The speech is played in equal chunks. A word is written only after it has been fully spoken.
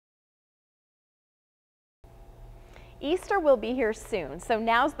Easter will be here soon, so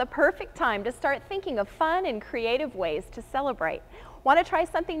now's the perfect time to start thinking of fun and creative ways to celebrate. Want to try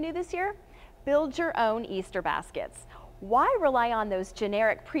something new this year? Build your own Easter baskets. Why rely on those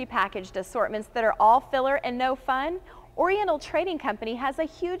generic prepackaged assortments that are all filler and no fun? Oriental Trading Company has a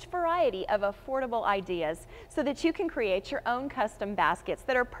huge variety of affordable ideas so that you can create your own custom baskets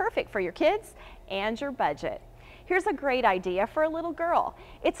that are perfect for your kids and your budget. Here's a great idea for a little girl.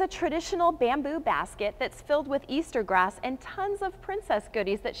 It's a traditional bamboo basket that's filled with Easter grass and tons of princess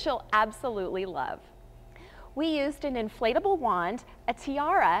goodies that she'll absolutely love. We used an inflatable wand, a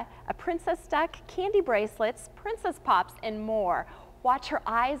tiara, a princess duck, candy bracelets, princess pops, and more. Watch her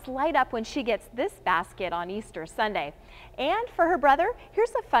eyes light up when she gets this basket on Easter Sunday. And for her brother,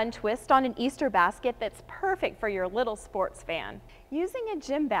 here's a fun twist on an Easter basket that's perfect for your little sports fan. Using a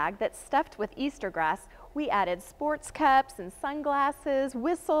gym bag that's stuffed with Easter grass, we added sports cups and sunglasses,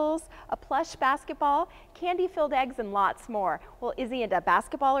 whistles, a plush basketball, candy-filled eggs, and lots more. Well, is he into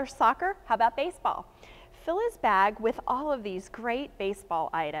basketball or soccer? How about baseball? Fill his bag with all of these great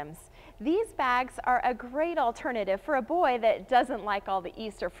baseball items. These bags are a great alternative for a boy that doesn't like all the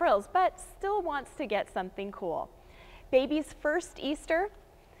Easter frills, but still wants to get something cool. Baby's first Easter?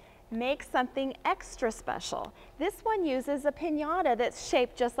 Make something extra special. This one uses a piñata that's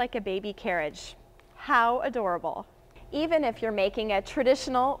shaped just like a baby carriage. How adorable. Even if you're making a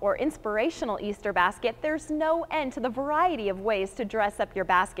traditional or inspirational Easter basket, there's no end to the variety of ways to dress up your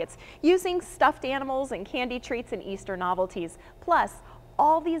baskets using stuffed animals and candy treats and Easter novelties. Plus,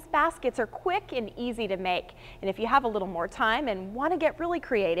 all these baskets are quick and easy to make. And if you have a little more time and want to get really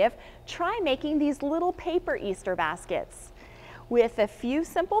creative, try making these little paper Easter baskets. With a few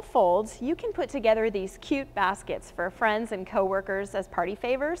simple folds, you can put together these cute baskets for friends and coworkers as party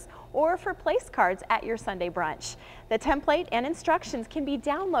favors or for place cards at your Sunday brunch. The template and instructions can be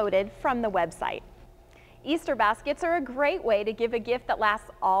downloaded from the website. Easter baskets are a great way to give a gift that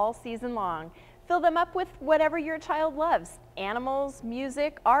lasts all season long. Fill them up with whatever your child loves: animals,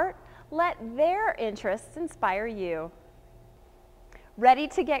 music, art. Let their interests inspire you. Ready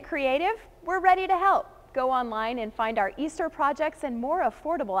to get creative? We're ready to help. Go online and find our Easter projects and more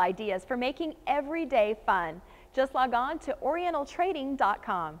affordable ideas for making every day fun. Just log on to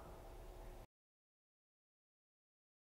orientaltrading.com.